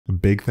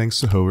Big thanks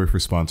to Hover for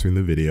sponsoring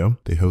the video.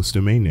 They host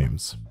domain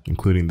names,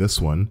 including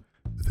this one,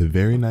 with a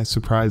very nice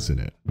surprise in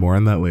it. More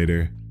on that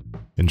later.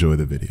 Enjoy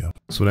the video.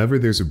 So whenever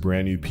there's a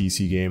brand new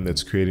PC game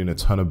that's creating a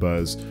ton of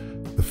buzz,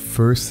 the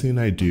first thing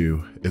I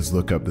do is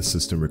look up the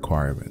system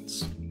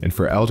requirements. And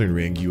for Elden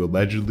Ring, you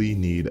allegedly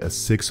need a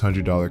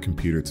 $600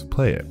 computer to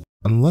play it.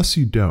 Unless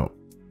you don't.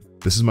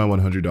 This is my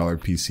 $100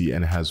 PC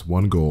and it has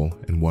one goal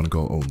and one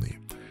goal only: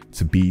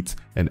 to beat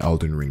an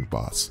Elden Ring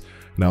boss.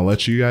 And I'll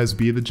let you guys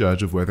be the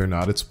judge of whether or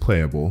not it's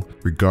playable.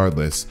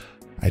 Regardless,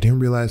 I didn't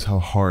realize how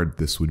hard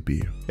this would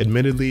be.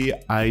 Admittedly,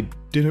 I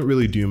didn't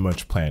really do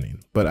much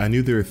planning, but I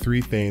knew there were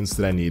 3 things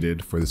that I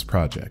needed for this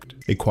project: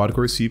 a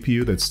quad-core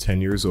CPU that's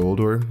 10 years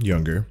old or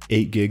younger,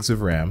 8 gigs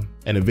of RAM,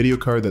 and a video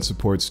card that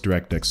supports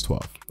DirectX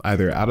 12,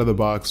 either out of the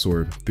box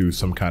or through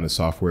some kind of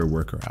software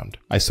workaround.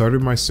 I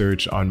started my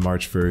search on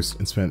March 1st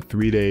and spent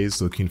 3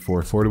 days looking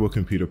for affordable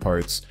computer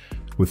parts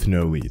with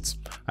no leads.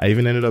 I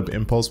even ended up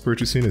impulse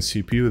purchasing a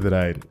CPU that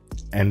I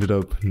ended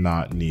up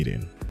not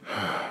needing.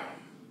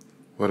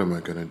 What am I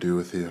gonna do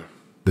with you?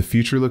 The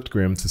future looked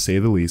grim, to say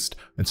the least,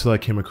 until I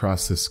came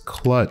across this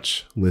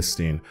clutch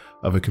listing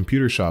of a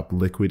computer shop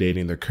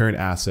liquidating their current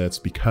assets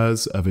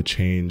because of a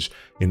change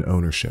in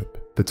ownership.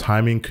 The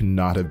timing could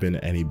not have been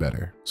any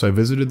better. So I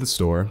visited the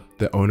store.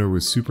 The owner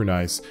was super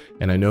nice,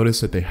 and I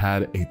noticed that they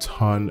had a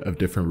ton of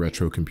different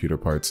retro computer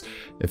parts.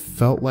 It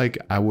felt like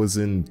I was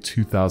in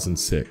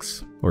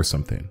 2006 or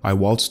something. I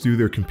waltzed through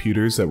their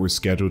computers that were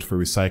scheduled for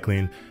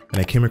recycling, and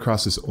I came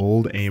across this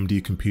old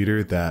AMD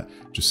computer that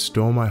just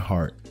stole my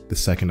heart the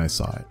second I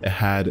saw it. It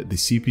had the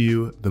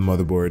CPU, the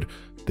motherboard,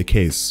 the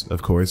case,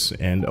 of course,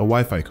 and a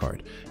Wi-Fi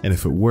card. And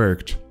if it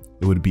worked,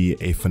 it would be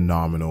a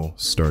phenomenal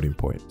starting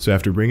point. So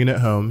after bringing it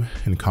home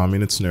and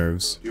calming its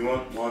nerves— do you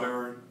want water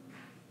or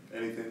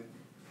anything?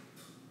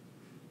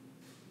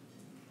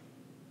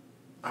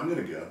 I'm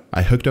gonna go.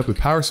 I hooked up a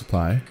power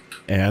supply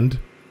and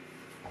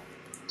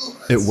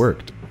it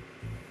worked.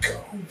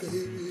 Go,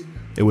 baby.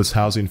 It was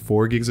housing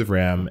 4 gigs of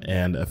RAM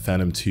and a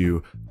Phantom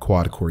 2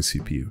 quad-core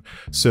CPU.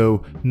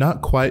 So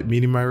not quite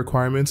meeting my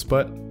requirements,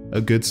 but a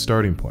good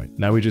starting point.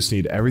 Now we just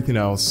need everything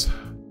else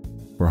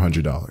for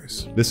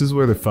 $100. This is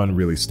where the fun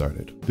really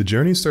started. The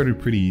journey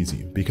started pretty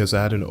easy because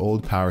I had an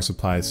old power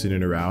supply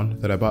sitting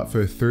around that I bought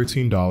for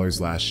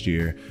 $13 last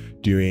year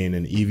during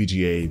an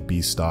EVGA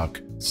B-Stock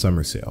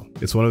summer sale.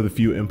 It's one of the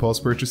few impulse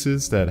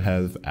purchases that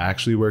have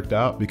actually worked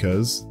out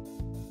because,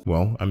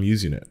 well, I'm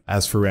using it.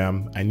 As for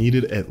RAM, I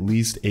needed at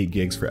least 8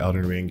 gigs for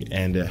Elden Ring,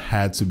 and it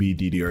had to be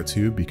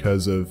DDR2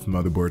 because of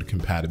motherboard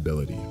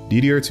compatibility.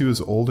 DDR2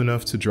 is old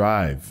enough to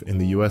drive in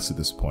the US at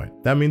this point.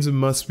 That means it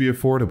must be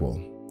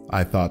affordable,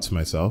 I thought to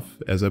myself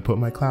as I put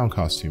my clown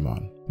costume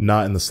on.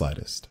 Not in the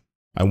slightest.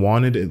 I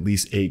wanted at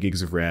least 8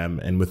 gigs of RAM,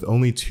 and with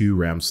only 2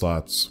 RAM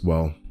slots,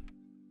 well,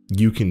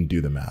 you can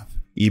do the math.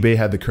 eBay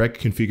had the correct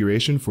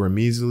configuration for a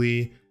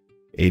measly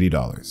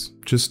 $80,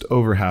 just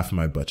over half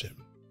my budget.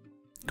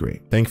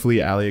 Great. Thankfully,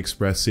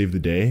 AliExpress saved the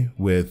day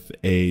with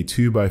a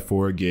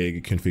 2x4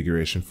 gig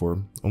configuration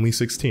for only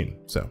 $16.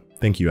 So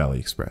thank you,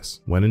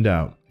 AliExpress. When in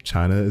doubt,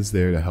 China is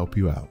there to help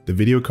you out. The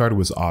video card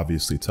was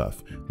obviously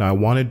tough. Now I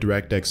wanted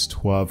DirectX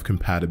 12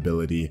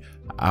 compatibility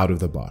out of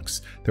the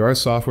box. There are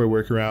software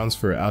workarounds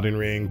for Elden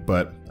Ring,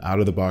 but out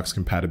of the box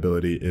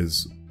compatibility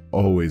is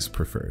always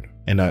preferred.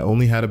 And I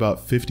only had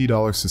about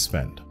 $50 to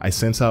spend. I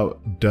sent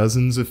out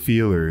dozens of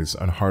feelers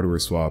on hardware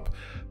swap.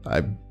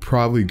 I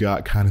probably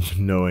got kind of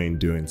annoying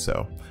doing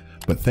so,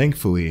 but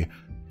thankfully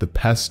the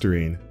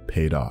pestering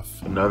paid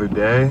off. Another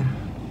day,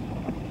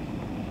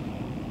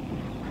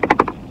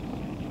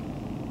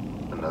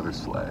 another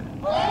sleigh.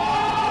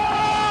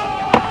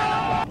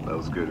 That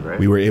was good, right?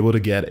 We were able to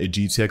get a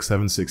GTX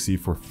 760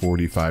 for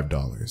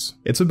 $45.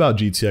 It's about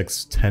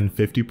GTX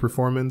 1050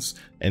 performance,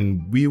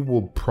 and we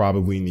will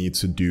probably need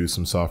to do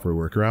some software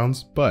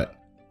workarounds, but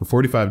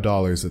for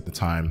 $45 at the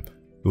time,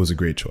 it was a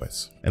great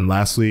choice. And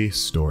lastly,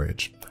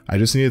 storage. I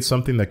just needed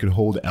something that could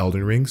hold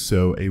Elden Ring,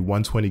 so a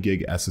 120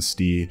 gig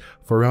SSD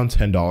for around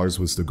 $10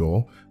 was the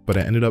goal, but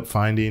I ended up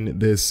finding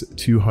this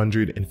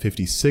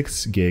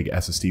 256 gig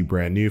SSD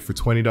brand new for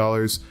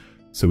 $20,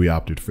 so we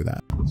opted for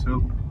that. Let's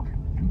hope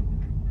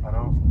I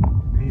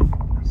don't meet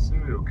a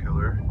serial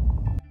killer.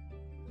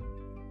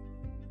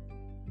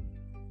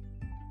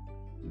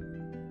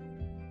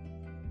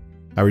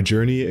 Our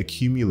journey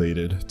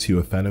accumulated to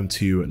a Phantom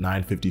 2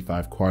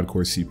 955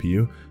 quad-core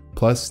CPU,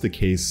 plus the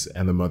case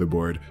and the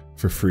motherboard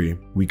for free.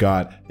 We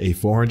got a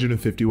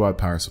 450 watt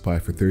power supply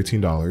for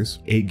 $13,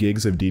 8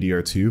 gigs of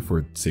DDR2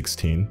 for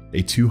 $16,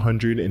 a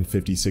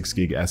 256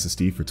 gig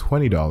SSD for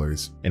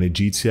 $20, and a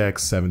GTX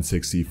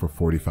 760 for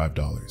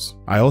 $45.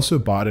 I also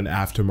bought an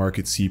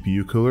aftermarket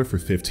CPU cooler for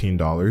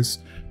 $15,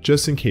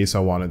 just in case I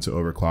wanted to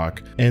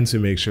overclock and to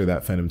make sure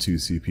that Phantom 2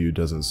 CPU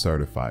doesn't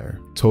start a fire.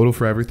 Total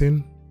for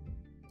everything,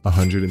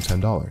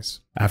 $110.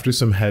 After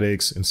some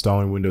headaches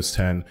installing Windows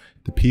 10,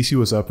 the PC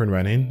was up and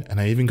running,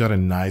 and I even got a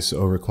nice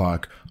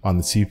overclock on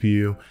the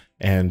CPU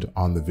and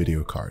on the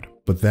video card.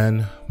 But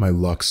then my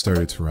luck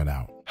started to run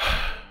out.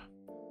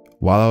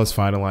 While I was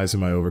finalizing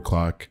my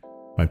overclock,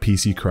 my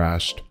PC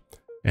crashed,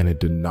 and it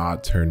did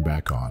not turn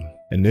back on.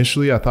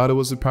 Initially, I thought it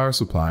was the power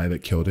supply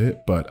that killed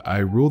it, but I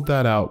ruled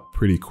that out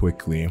pretty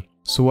quickly.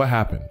 So what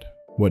happened?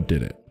 What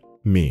did it?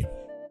 Me.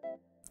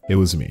 It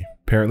was me.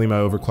 Apparently my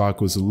overclock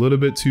was a little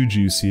bit too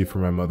juicy for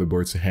my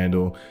motherboard to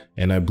handle,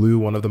 and I blew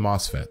one of the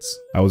MOSFETs.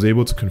 I was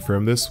able to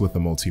confirm this with a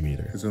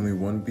multimeter. There's only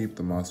one beep,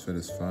 the MOSFET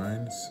is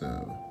fine,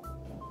 so...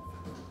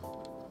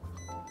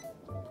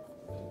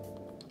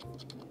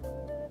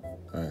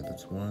 Alright,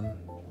 that's one.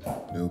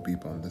 No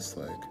beep on this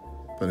leg.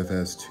 But if it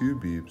has two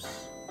beeps,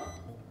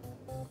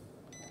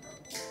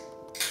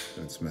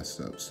 then it's messed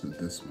up. So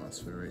this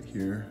MOSFET right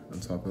here, on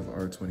top of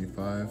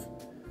R25,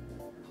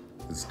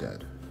 is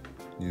dead.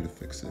 Need to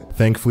fix it.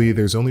 Thankfully,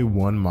 there's only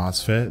one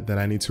MOSFET that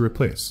I need to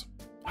replace.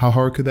 How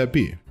hard could that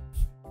be?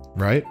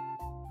 Right?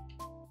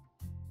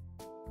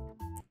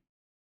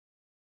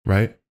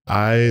 Right?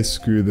 I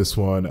screwed this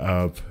one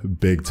up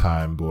big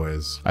time,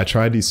 boys. I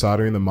tried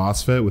desoldering the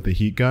MOSFET with a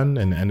heat gun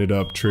and ended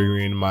up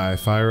triggering my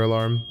fire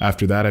alarm.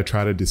 After that, I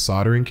tried a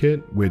desoldering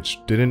kit, which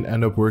didn't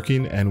end up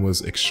working and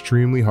was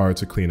extremely hard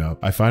to clean up.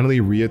 I finally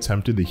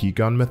reattempted the heat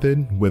gun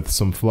method with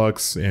some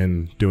flux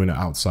and doing it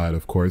outside,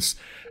 of course,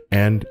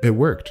 and it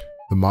worked.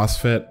 The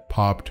MOSFET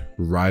popped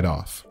right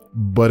off,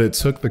 but it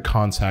took the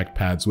contact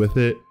pads with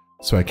it,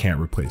 so I can't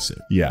replace it.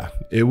 Yeah,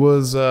 it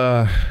was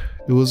a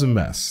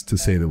mess, to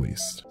say the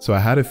least. So I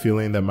had a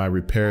feeling that my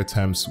repair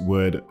attempts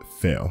would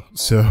fail.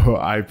 So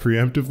I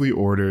preemptively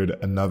ordered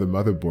another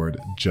motherboard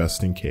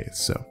just in case.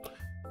 So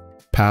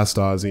past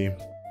Aussie,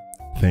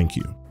 thank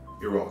you.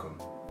 You're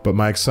welcome. But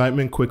my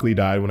excitement quickly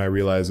died when I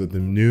realized that the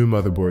new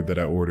motherboard that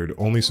I ordered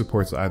only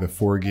supports either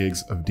 4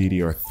 gigs of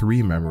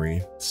DDR3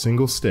 memory,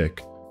 single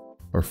stick,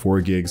 or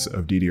 4 gigs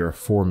of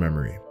DDR4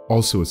 memory,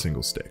 also a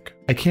single stick.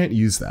 I can't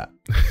use that.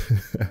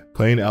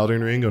 Playing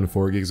Elden Ring on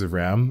 4 gigs of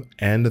RAM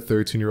and a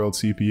 13-year-old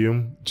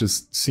CPU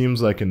just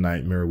seems like a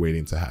nightmare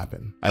waiting to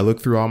happen. I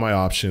looked through all my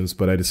options,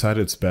 but I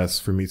decided it's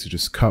best for me to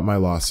just cut my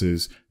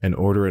losses and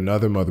order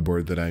another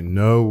motherboard that I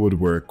know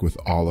would work with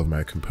all of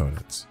my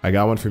components. I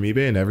got one from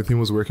eBay and everything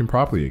was working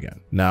properly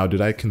again. Now,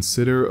 did I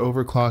consider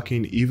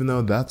overclocking even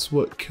though that's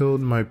what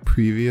killed my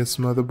previous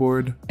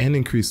motherboard and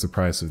increased the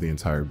price of the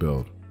entire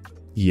build?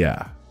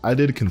 Yeah, I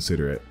did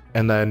consider it,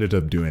 and I ended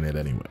up doing it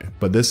anyway.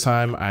 But this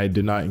time I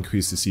did not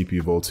increase the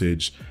CPU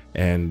voltage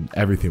and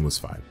everything was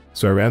fine.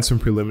 So I ran some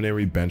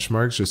preliminary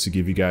benchmarks just to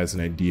give you guys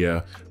an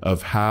idea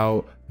of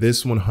how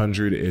this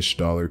 $100-ish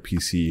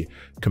PC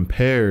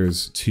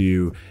compares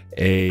to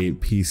a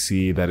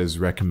PC that is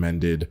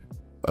recommended,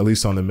 at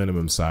least on the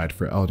minimum side,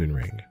 for Elden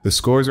Ring. The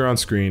scores are on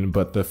screen,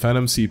 but the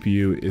Phantom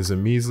CPU is a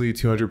measly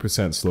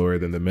 200% slower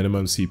than the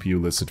minimum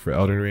CPU listed for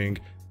Elden Ring,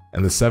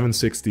 and the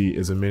 760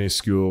 is a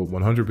minuscule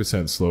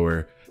 100%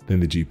 slower than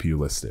the GPU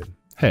listed.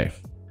 Hey,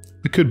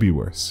 it could be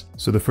worse.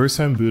 So the first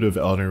time boot of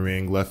Elden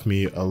Ring left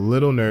me a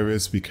little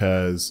nervous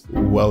because,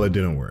 well, it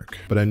didn't work.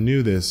 But I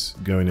knew this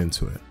going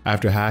into it.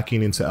 After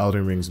hacking into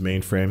Elden Ring's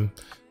mainframe,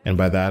 and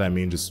by that I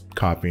mean just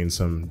copying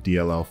some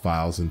DLL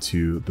files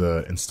into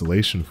the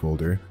installation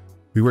folder,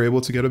 we were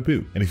able to get a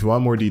boot. And if you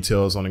want more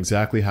details on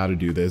exactly how to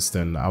do this,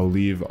 then I'll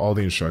leave all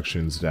the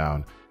instructions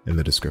down in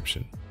the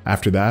description.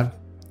 After that,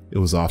 it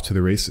was off to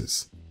the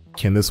races.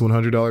 Can this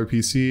 $100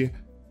 PC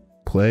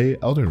play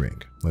Elden Ring?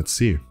 Let's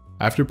see.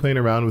 After playing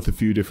around with a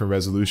few different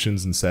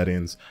resolutions and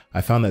settings,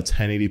 I found that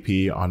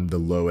 1080p on the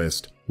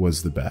lowest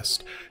was the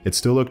best. It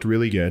still looked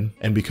really good,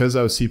 and because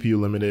I was CPU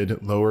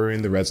limited,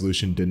 lowering the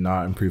resolution did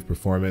not improve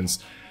performance.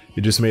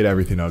 It just made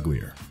everything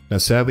uglier. Now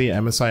sadly,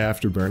 MSI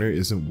Afterburner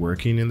isn't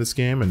working in this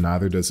game, and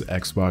neither does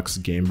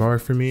Xbox Game Bar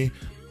for me,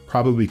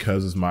 probably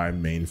because of my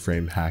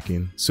mainframe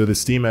hacking. So the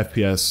Steam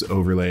FPS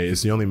overlay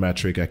is the only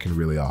metric I can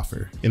really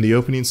offer. In the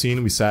opening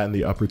scene, we sat in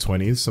the upper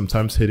 20s,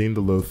 sometimes hitting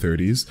the low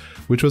 30s,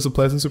 which was a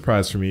pleasant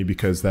surprise for me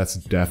because that's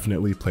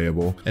definitely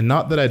playable. And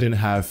not that I didn't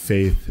have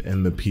faith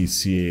in the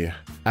PC.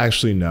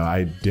 Actually, no,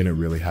 I didn't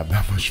really have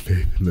that much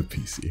faith in the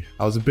PC.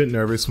 I was a bit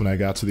nervous when I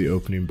got to the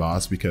opening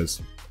boss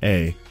because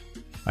A,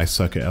 I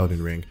suck at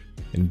Elden Ring,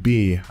 and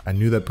B, I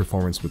knew that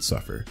performance would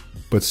suffer.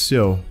 But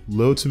still,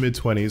 low to mid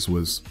 20s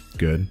was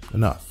good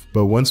enough.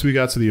 But once we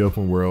got to the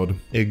open world,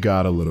 it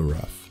got a little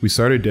rough. We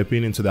started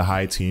dipping into the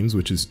high teens,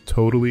 which is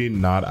totally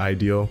not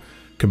ideal.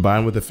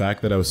 Combined with the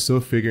fact that I was still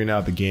figuring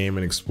out the game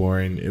and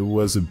exploring, it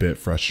was a bit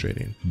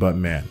frustrating. But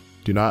man,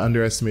 do not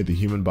underestimate the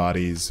human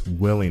body's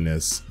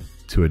willingness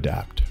to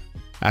adapt.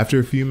 After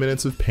a few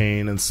minutes of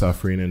pain and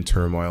suffering and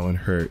turmoil and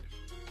hurt,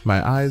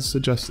 my eyes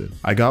adjusted.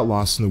 I got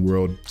lost in the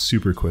world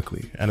super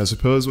quickly, and I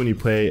suppose when you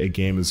play a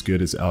game as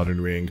good as Elden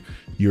Ring,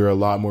 you're a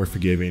lot more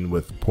forgiving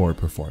with poor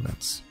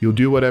performance. You'll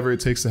do whatever it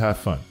takes to have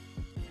fun,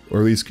 or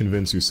at least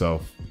convince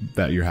yourself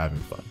that you're having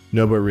fun.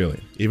 No, but really,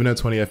 even at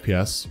 20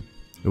 FPS,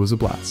 it was a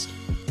blast.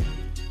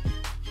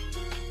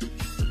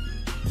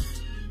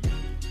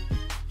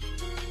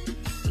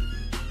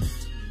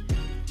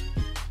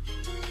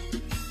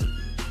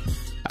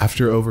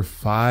 After over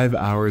 5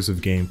 hours of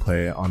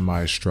gameplay on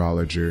my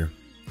astrologer,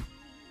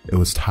 it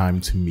was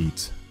time to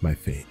meet my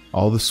fate.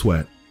 All the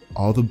sweat,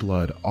 all the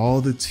blood, all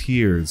the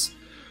tears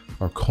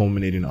are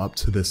culminating up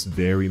to this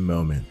very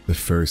moment, the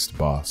first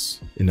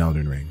boss in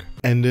Elden Ring.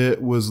 And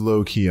it was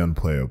low-key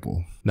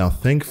unplayable. Now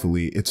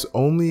thankfully, it's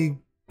only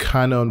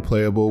kind of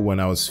unplayable when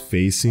I was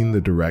facing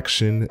the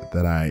direction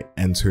that I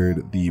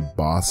entered the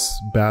boss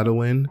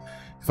battle in.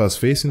 If I was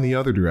facing the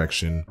other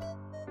direction,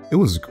 it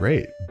was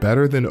great,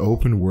 better than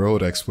open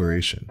world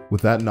exploration.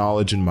 With that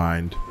knowledge in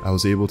mind, I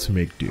was able to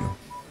make do,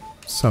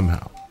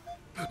 somehow.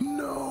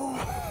 No.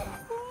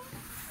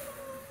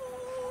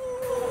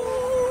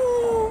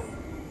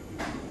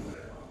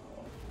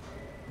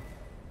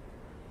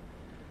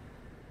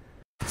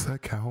 Does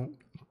that count?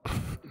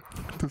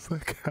 Does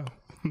that count?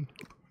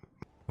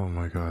 Oh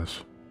my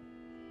gosh.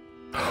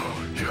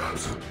 Oh,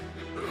 yes.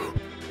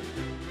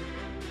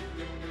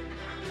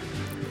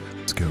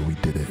 Let's go, we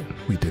did it.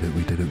 We did it,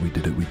 we did it, we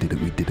did it, we did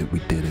it, we did it, we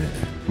did it.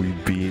 We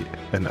beat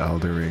an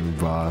Elden Ring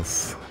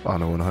boss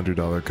on a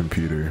 $100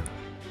 computer.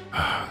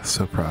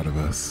 So proud of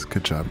us.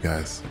 Good job,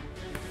 guys.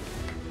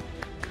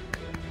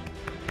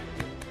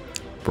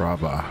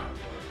 Brava.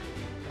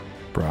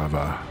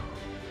 Brava.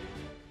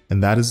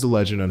 And that is the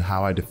legend on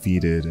how I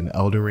defeated an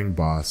Elden Ring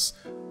boss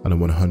on a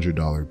 $100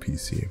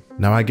 PC.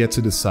 Now I get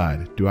to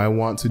decide, do I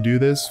want to do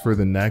this for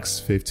the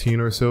next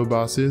 15 or so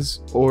bosses,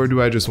 or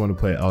do I just want to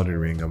play Elden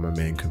Ring on my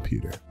main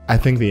computer? I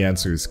think the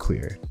answer is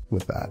clear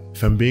with that.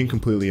 If I'm being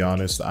completely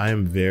honest, I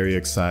am very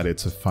excited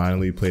to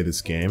finally play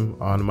this game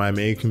on my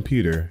main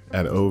computer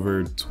at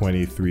over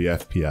 23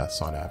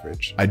 FPS on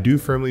average. I do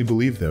firmly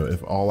believe though,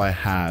 if all I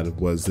had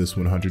was this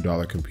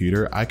 $100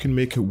 computer, I could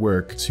make it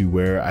work to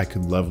where I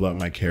could level up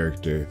my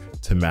character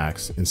to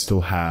max and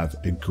still have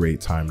a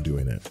great time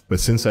doing it. But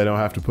since I don't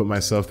have to put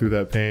myself through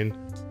that pain,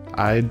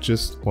 I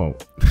just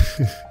won't.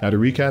 Now to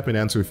recap and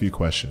answer a few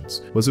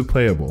questions. Was it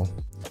playable?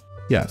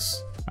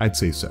 Yes, I'd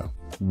say so.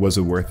 Was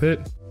it worth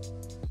it?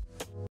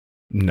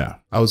 No.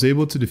 I was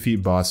able to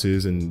defeat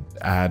bosses and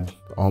add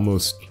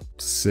almost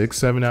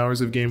 6-7 hours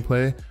of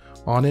gameplay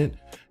on it.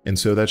 And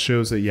so that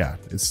shows that, yeah,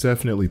 it's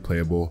definitely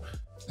playable.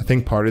 I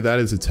think part of that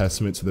is a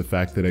testament to the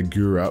fact that I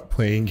grew up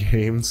playing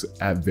games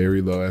at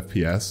very low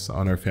FPS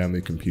on our family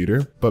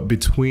computer. But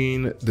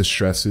between the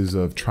stresses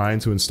of trying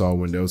to install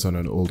Windows on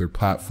an older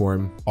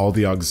platform, all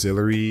the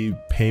auxiliary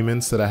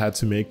payments that I had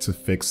to make to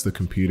fix the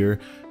computer,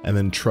 and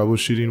then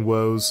troubleshooting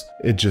woes,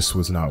 it just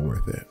was not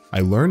worth it.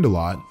 I learned a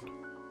lot,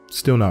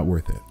 still not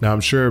worth it. Now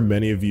I'm sure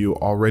many of you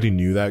already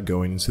knew that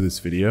going into this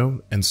video,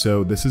 and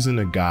so this isn't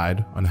a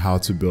guide on how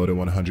to build a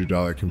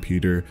 $100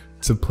 computer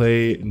to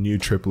play new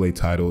AAA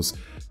titles.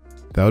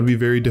 That would be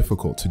very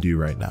difficult to do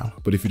right now.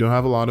 But if you don't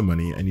have a lot of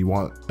money and you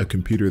want a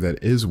computer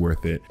that is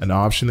worth it, an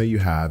option that you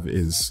have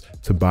is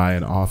to buy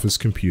an office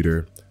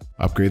computer,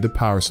 upgrade the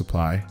power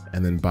supply,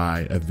 and then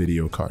buy a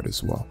video card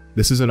as well.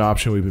 This is an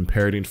option we've been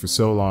parroting for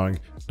so long.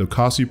 It'll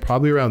cost you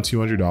probably around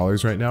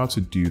 $200 right now to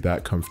do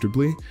that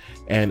comfortably,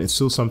 and it's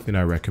still something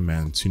I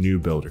recommend to new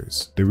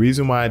builders. The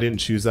reason why I didn't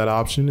choose that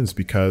option is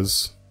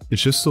because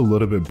it's just a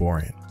little bit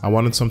boring. I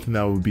wanted something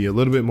that would be a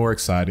little bit more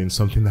exciting,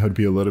 something that would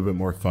be a little bit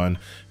more fun,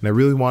 and I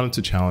really wanted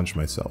to challenge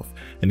myself.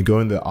 And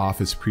going the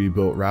office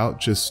pre-built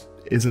route just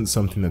isn't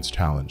something that's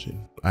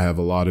challenging. I have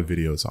a lot of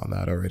videos on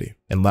that already.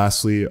 And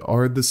lastly,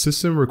 are the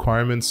system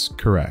requirements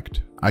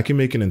correct? I can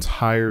make an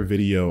entire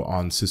video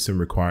on system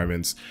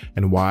requirements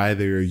and why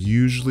they're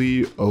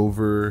usually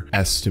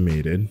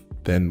overestimated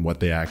than what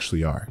they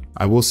actually are.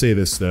 I will say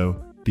this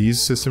though,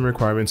 these system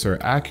requirements are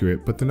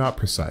accurate, but they're not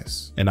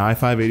precise. An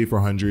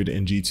i5-8400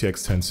 and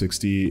GTX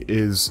 1060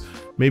 is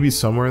maybe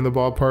somewhere in the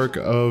ballpark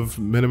of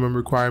minimum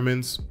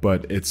requirements,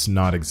 but it's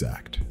not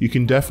exact. You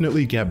can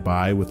definitely get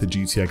by with a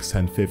GTX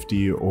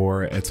 1050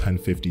 or a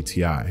 1050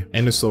 Ti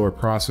and a slower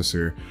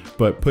processor,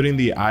 but putting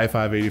the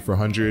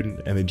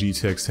i5-8400 and the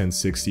GTX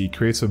 1060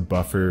 creates a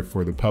buffer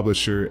for the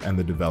publisher and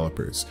the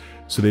developers,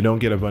 so they don't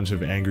get a bunch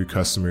of angry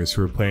customers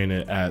who are playing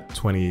it at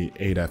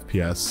 28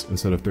 FPS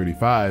instead of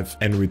 35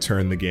 and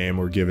return the game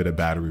or give it a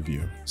bad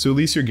review. So at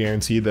least you're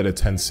guaranteed that a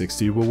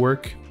 1060 will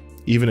work,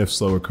 even if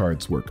slower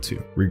cards work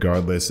too.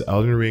 Regardless,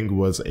 Elden Ring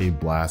was a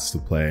blast to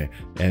play,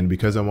 and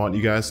because I want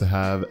you guys to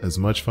have as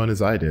much fun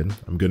as I did,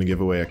 I'm going to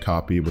give away a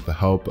copy with the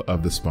help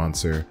of the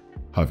sponsor,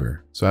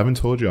 Hover. So I haven't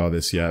told you all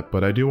this yet,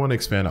 but I do want to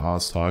expand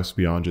OzTalks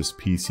beyond just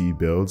PC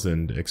builds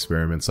and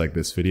experiments like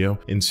this video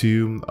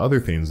into other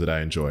things that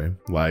I enjoy,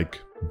 like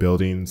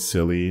building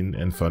silly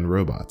and fun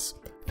robots.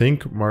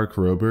 Think Mark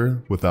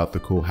Rober without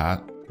the cool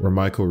hat, or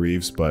Michael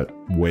Reeves, but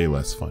way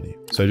less funny.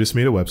 So I just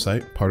made a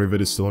website, part of it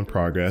is still in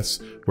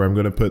progress, where I'm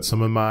gonna put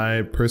some of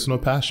my personal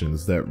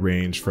passions that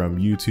range from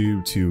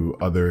YouTube to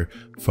other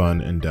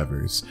fun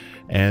endeavors.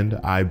 And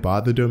I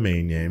bought the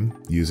domain name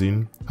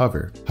using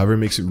Hover. Hover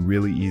makes it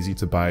really easy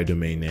to buy a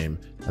domain name,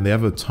 and they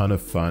have a ton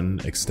of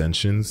fun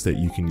extensions that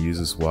you can use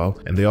as well.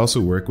 And they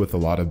also work with a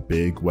lot of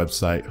big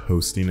website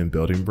hosting and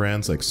building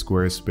brands like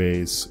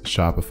Squarespace,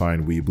 Shopify,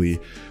 and Weebly,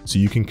 so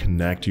you can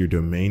connect your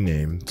domain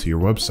name to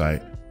your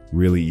website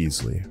really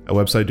easily. A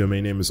website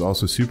domain name is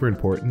also super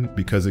important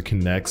because it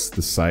connects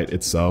the site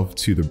itself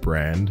to the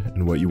brand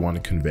and what you want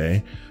to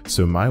convey.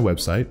 So my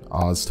website,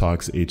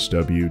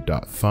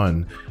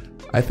 OzTalksHW.fun,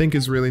 I think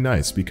is really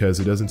nice because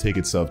it doesn't take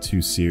itself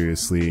too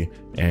seriously,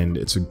 and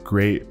it's a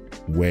great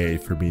way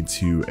for me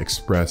to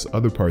express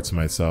other parts of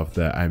myself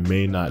that I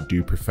may not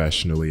do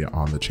professionally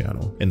on the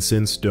channel. And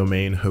since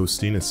domain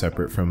hosting is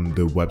separate from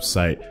the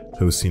website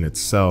hosting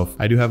itself,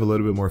 I do have a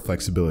little bit more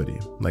flexibility,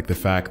 like the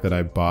fact that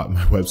I bought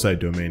my website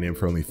domain name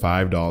for only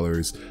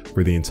 $5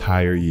 for the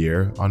entire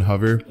year on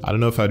Hover. I don't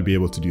know if I'd be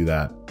able to do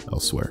that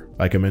elsewhere.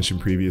 Like I mentioned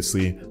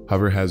previously,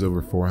 Hover has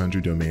over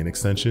 400 domain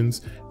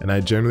extensions, and I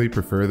generally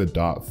prefer the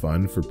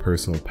 .fun for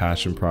personal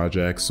passion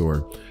projects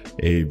or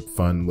a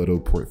fun little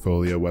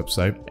portfolio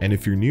website. And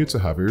if you're new to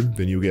Hover,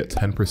 then you'll get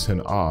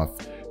 10% off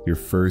your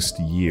first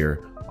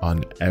year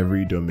on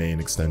every domain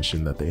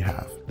extension that they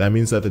have. That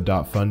means that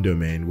the .fun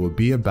domain will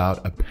be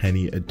about a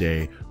penny a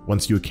day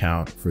once you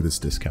account for this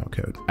discount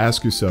code.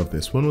 Ask yourself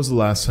this: when was the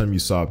last time you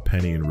saw a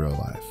penny in real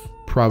life?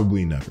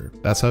 Probably never.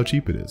 That's how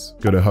cheap it is.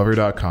 Go to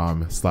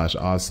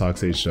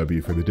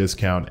hover.com/OzTalksHW for the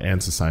discount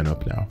and to sign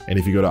up now. And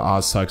if you go to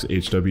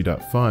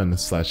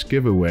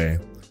OzTalksHW.fun/giveaway,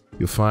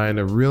 you'll find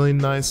a really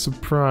nice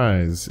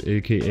surprise,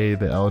 aka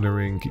the Elden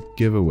Ring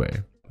giveaway.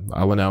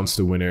 I'll announce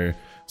the winner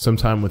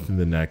sometime within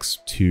the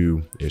next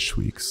 2-ish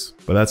weeks.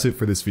 But that's it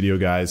for this video,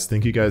 guys.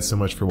 Thank you guys so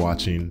much for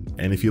watching.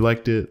 And if you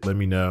liked it, let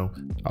me know.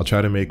 I'll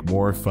try to make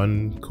more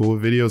fun, cool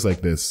videos like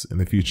this in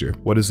the future.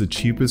 What is the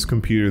cheapest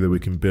computer that we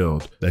can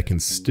build that can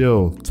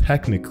still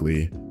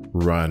technically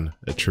run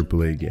a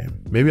AAA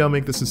game? Maybe I'll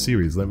make this a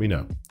series. Let me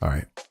know. All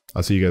right.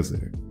 I'll see you guys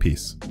later.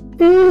 Peace.